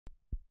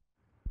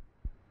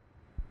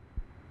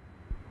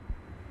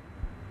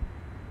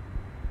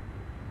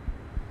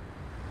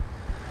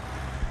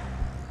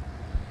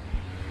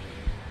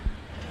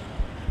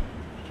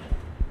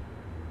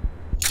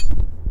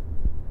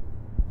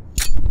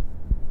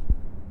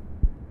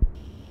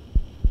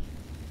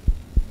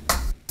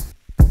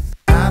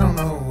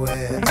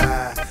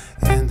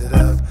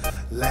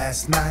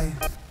last night.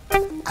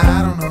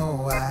 I don't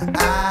know why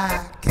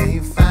I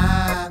can't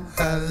find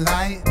her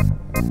light.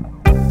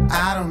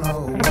 I don't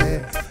know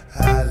where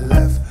I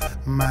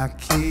left my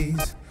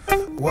keys.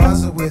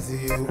 Was it with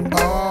you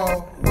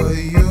or were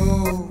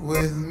you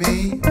with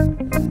me?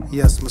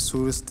 Yes, my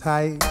suit is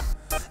tight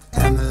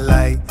and the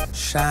light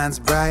shines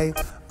bright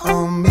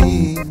on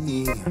me.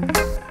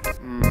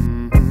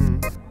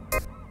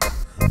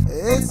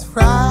 It's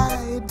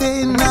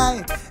Friday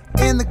night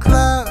in the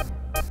club,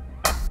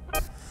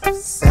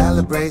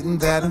 celebrating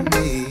that I'm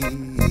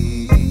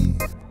me.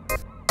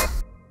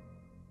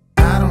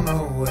 I don't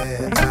know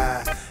where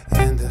I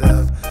ended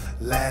up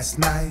last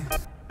night.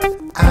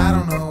 I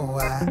don't know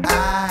why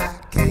I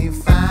can't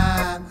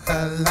find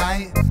her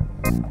light.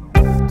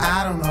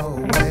 I don't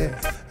know where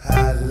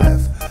I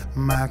left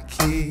my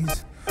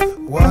keys.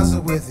 Was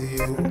it with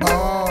you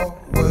or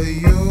were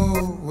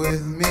you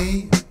with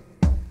me?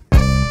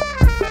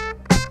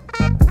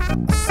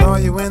 Saw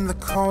you in the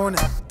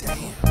corner,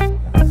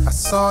 damn, I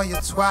saw you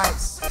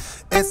twice.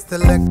 It's the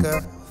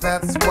liquor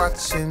that's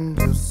watching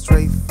you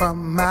straight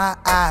from my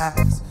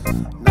eyes.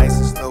 Nice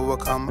and slow, I'll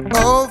come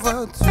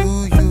over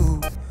to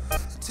you,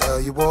 tell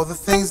you all the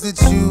things that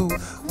you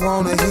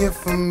wanna hear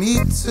from me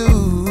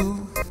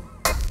too.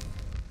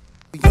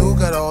 You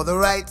got all the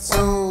right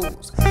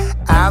tools,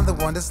 I'm the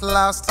one that's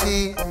lost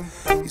here.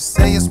 You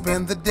say you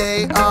spend the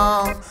day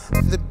on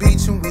the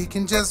beach and we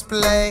can just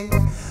play.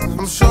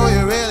 I'm sure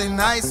you're really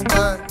nice,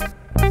 but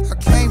I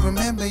can't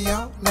remember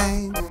your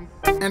name.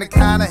 And I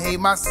kinda hate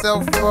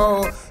myself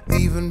for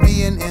even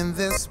being in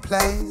this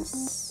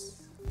place.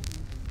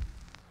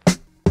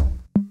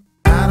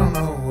 I don't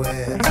know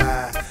where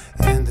I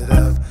ended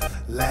up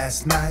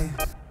last night.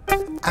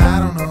 I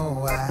don't know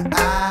why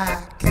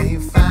I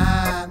can't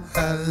find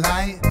her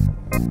light.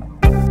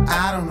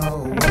 I don't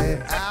know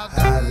where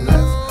I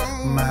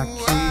left my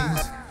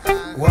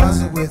keys.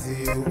 Was it with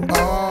you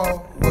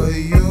or were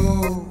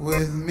you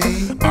with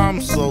me?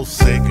 I'm so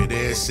sick of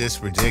this,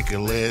 it's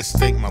ridiculous.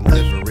 Think my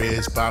liver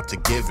is about to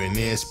give in.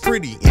 It's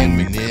pretty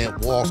imminent,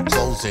 walls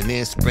closing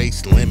in,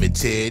 space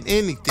limited.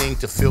 Anything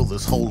to fill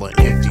this hole of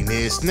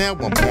emptiness. Now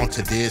I'm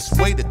onto this,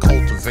 way to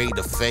cultivate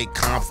a fake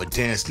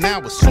confidence. Now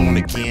it's on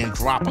again,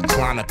 drop a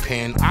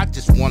Clonopin. I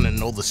just wanna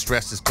know the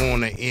stress is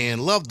gonna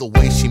end. Love the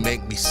way she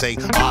make me say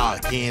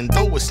again.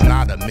 Though it's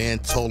not a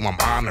mental I'm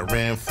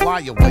honoring.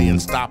 Fly away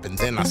and stop and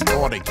then I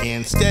start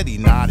again. Steady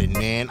nodding,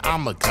 man,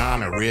 I'm a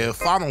goner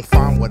if I don't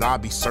find what I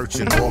be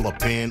searching all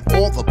up in.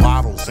 All the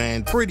bottles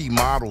and pretty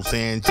models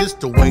and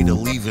just a way to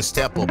leave and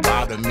step up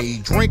out of me.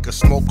 Drink or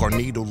smoke or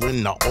needle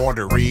in the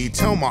artery.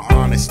 Tell my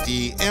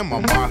honesty and my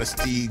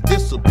modesty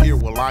disappear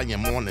while I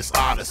am on this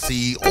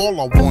odyssey. All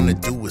I wanna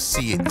do is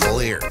see it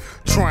clear,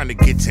 trying to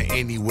get to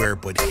anywhere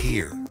but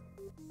here.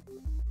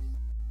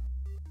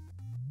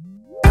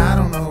 I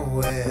don't know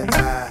where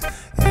I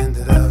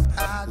ended up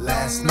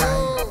last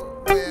night.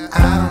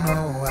 I don't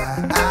know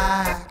why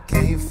I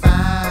can't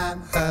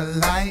find her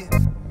light.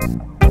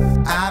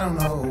 I don't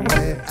know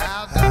where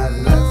I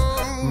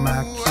left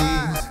my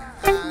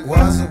keys.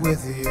 Was it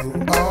with you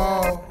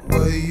or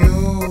were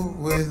you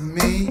with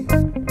me?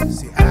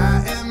 See,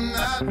 I am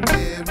not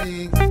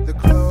wearing the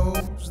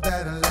clothes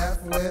that I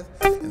left with,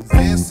 and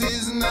this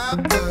is not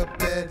the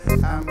bed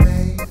I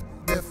made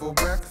before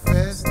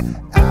breakfast.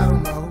 I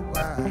don't know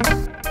why.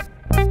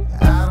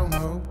 I don't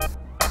know.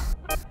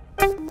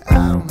 I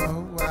don't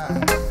know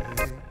why.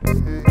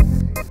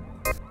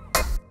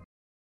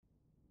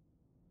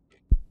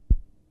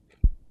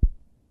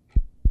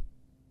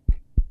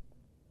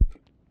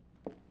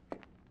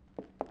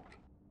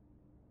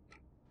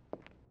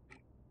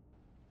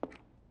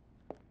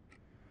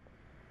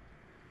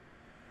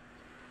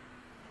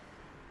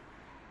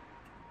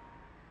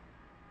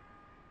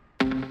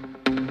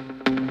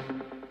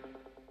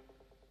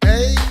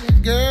 Hey,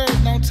 girl,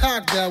 don't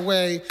talk that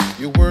way.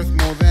 You're worth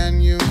more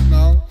than you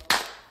know.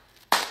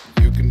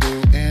 You can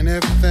do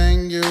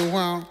anything you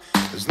want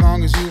as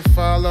long as you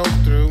follow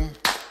through.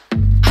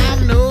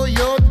 I know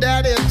your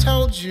daddy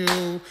told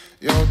you,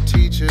 your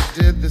teacher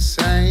did the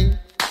same.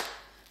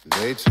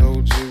 They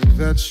told you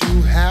that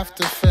you have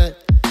to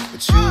fit,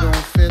 but you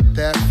don't fit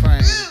that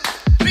frame.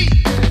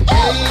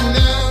 Hey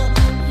now,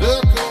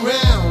 look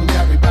around,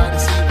 everybody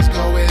see what's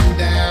going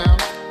down.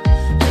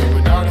 You're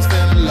an artist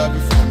and I love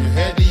you from your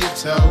head to your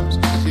toes.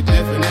 You're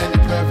different and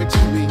you're perfect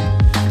to me.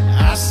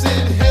 I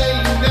said, hey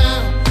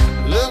now,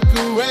 look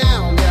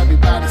around,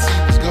 everybody see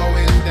what's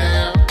going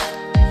down.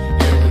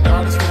 You're an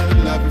artist and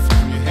I love you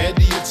from your head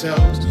to your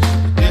toes.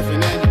 You're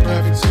different and you're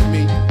perfect to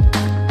me.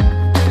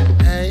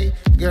 Hey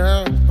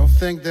girl, don't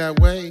think that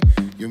way.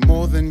 You're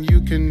more than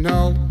you can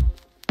know.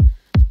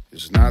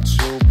 It's not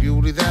your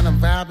beauty that I'm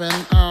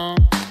vibing on,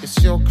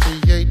 it's your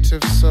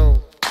creative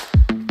soul.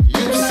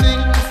 You see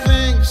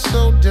things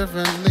so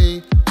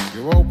differently,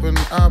 you open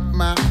up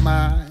my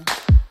mind.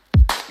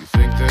 You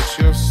think that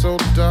you're so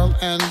dull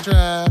and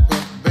dry,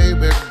 but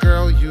baby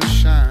girl, you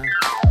shine.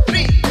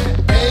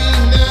 Hey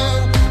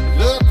now,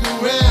 look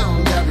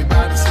around,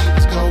 everybody see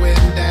what's going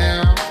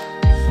down.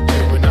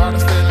 You're an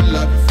artist and I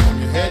love you from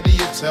your head to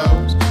your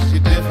toes.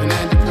 You're different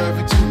and you're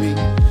perfect to me.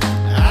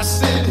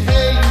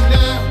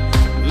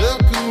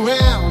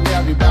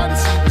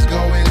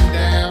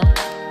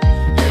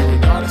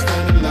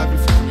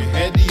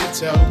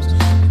 toes.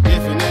 You're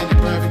different and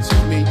you're perfect to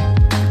me.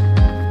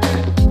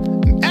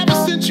 And ever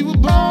since you were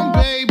born,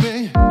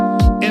 baby,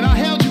 and I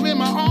held you in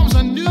my arms,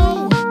 I knew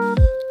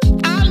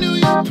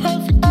you were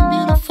perfect and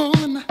beautiful,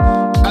 and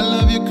I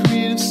love your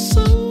creative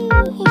soul.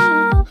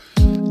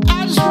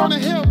 I just wanna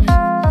help you.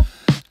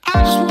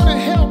 I just wanna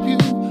help you.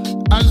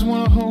 I just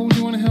wanna hold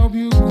you, wanna help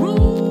you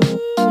grow.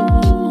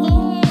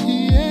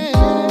 Yeah.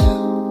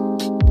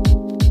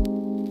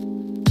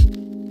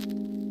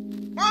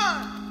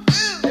 One,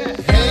 two.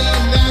 Hey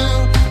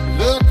now,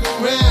 look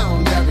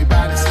around.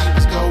 Everybody see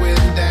what's going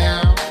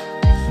down.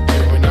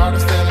 You're an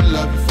artist and I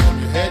love you from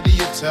your head to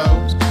your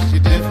toes.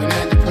 You're different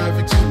and you're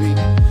perfect to me.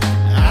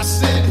 I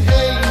said,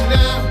 hey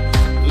now,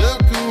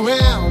 look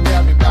around.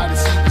 Everybody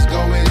see what's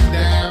going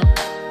down.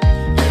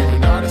 You're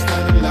an artist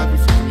and I love you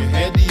from your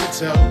head to your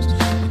toes.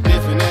 You're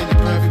different and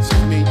you're perfect to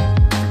me.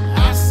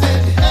 I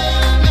said, hey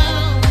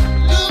now,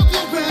 look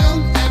around.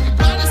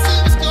 Everybody see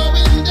what's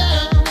going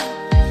down.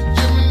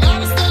 You're an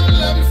artist and I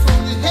love you from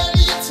your head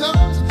to your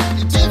toes.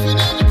 You're different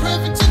and you're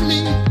perfect to me.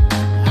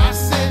 I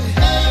said,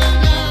 hey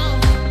now,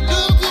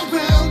 look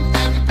around.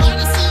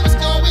 Everybody see what's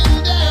going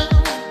down.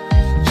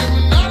 You're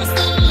an artist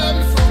and I love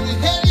you from your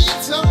head to your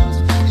toes.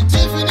 You're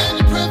different and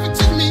you're perfect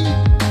to me.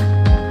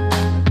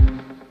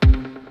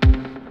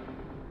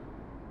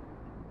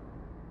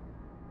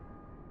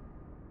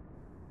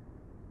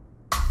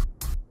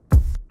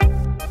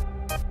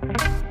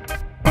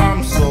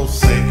 I'm so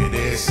sick of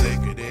this, sick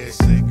of this,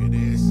 sick of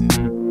this.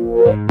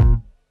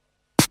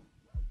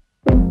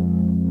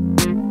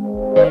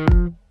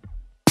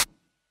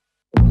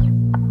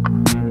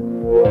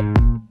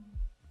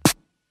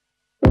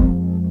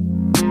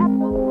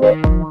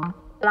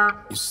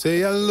 You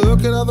say I look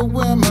at other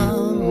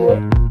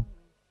women.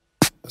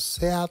 I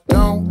say I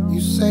don't. You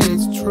say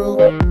it's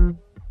true.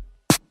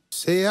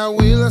 Say I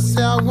will. I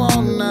say I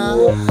won't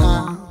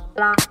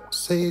now.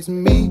 Say it's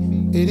me.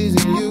 It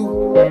isn't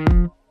you.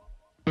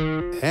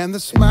 And the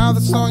smile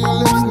that's on your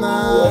lips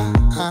now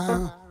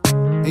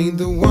ain't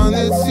the one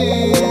that's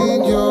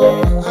in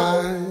your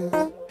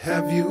eyes.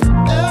 Have you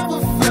ever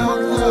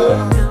felt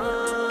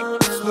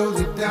love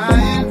slowly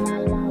dying?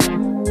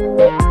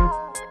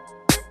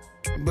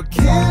 But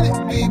can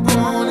it be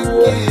born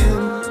again?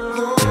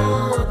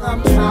 Lord,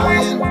 I'm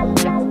trying.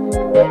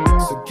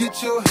 So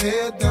get your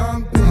head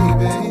done,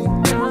 baby.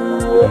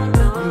 I'm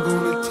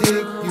gonna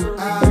take you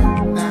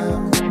out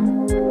now.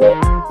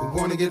 I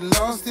wanna get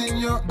lost in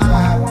your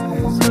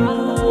eyes,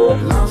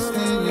 lost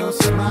in your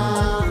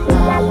smile.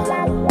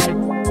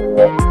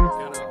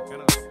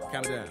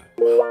 Count it down.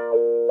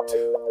 1,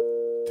 2,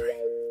 3,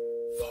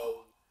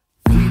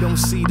 4. We don't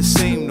see the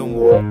same no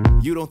more.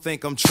 You don't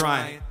think I'm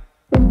trying.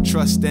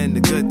 Trust in the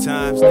good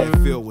times that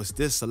feel was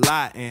this a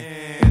lot,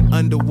 and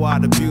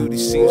underwater beauty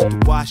seems to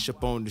wash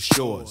up on the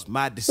shores.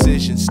 My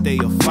decision, stay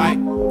or fight,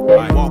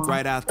 walk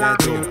right out that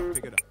door.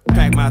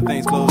 Pack my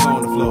things, clothes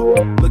on the floor.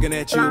 Looking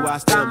at you, I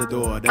still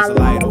adore. There's a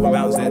light over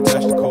mountains that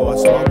touch the core.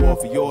 So I war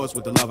for yours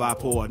with the love I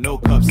pour. No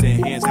cups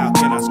in hands, how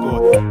can I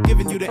score?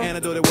 Giving you the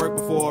antidote that worked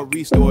before,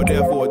 restore.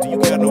 Therefore, do you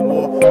care no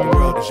more? The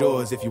world is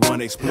yours if you want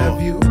to explore.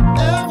 Have you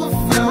ever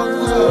felt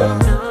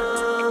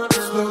love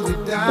slowly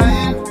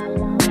dying?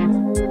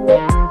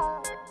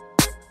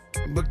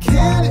 But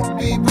can it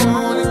be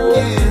born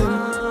again?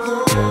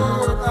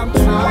 Lord, I'm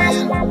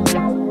trying.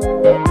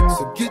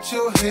 So get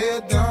your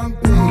head done,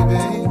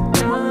 baby.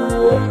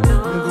 I'm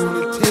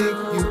gonna take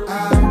you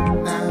out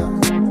now.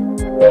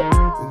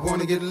 I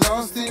wanna get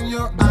lost in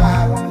your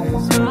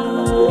eyes,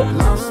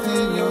 lost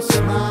in your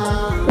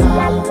smile.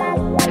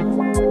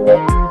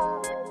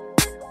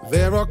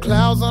 There are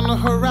clouds on the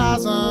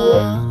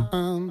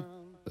horizon.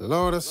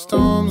 Lord, a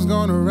storm's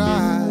gonna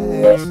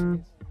rise.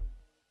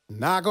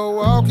 And I go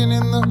walking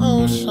in the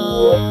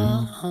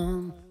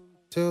ocean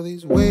till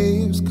these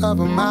waves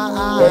cover my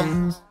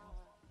eyes.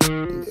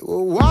 And it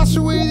will wash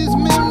away these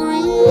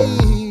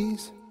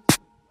memories,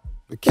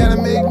 but can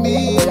it make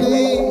me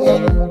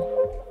clean?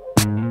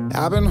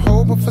 I've been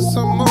hoping for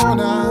some more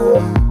now,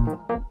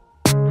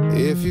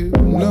 if you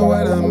know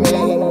what I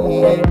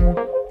mean.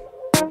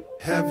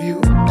 Have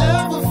you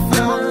ever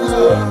felt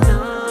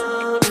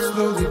love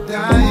slowly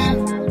dying?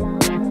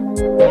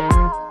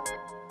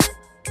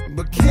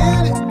 But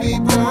can it be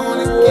born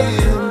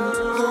again?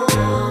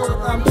 Lord,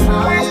 I'm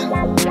trying.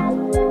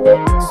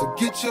 So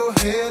get your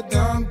head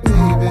done,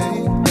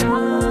 baby.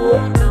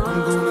 I'm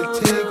gonna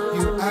take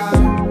you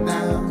out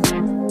now.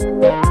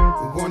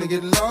 I wanna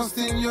get lost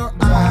in your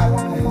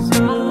eyes,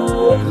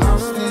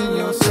 lost in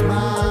your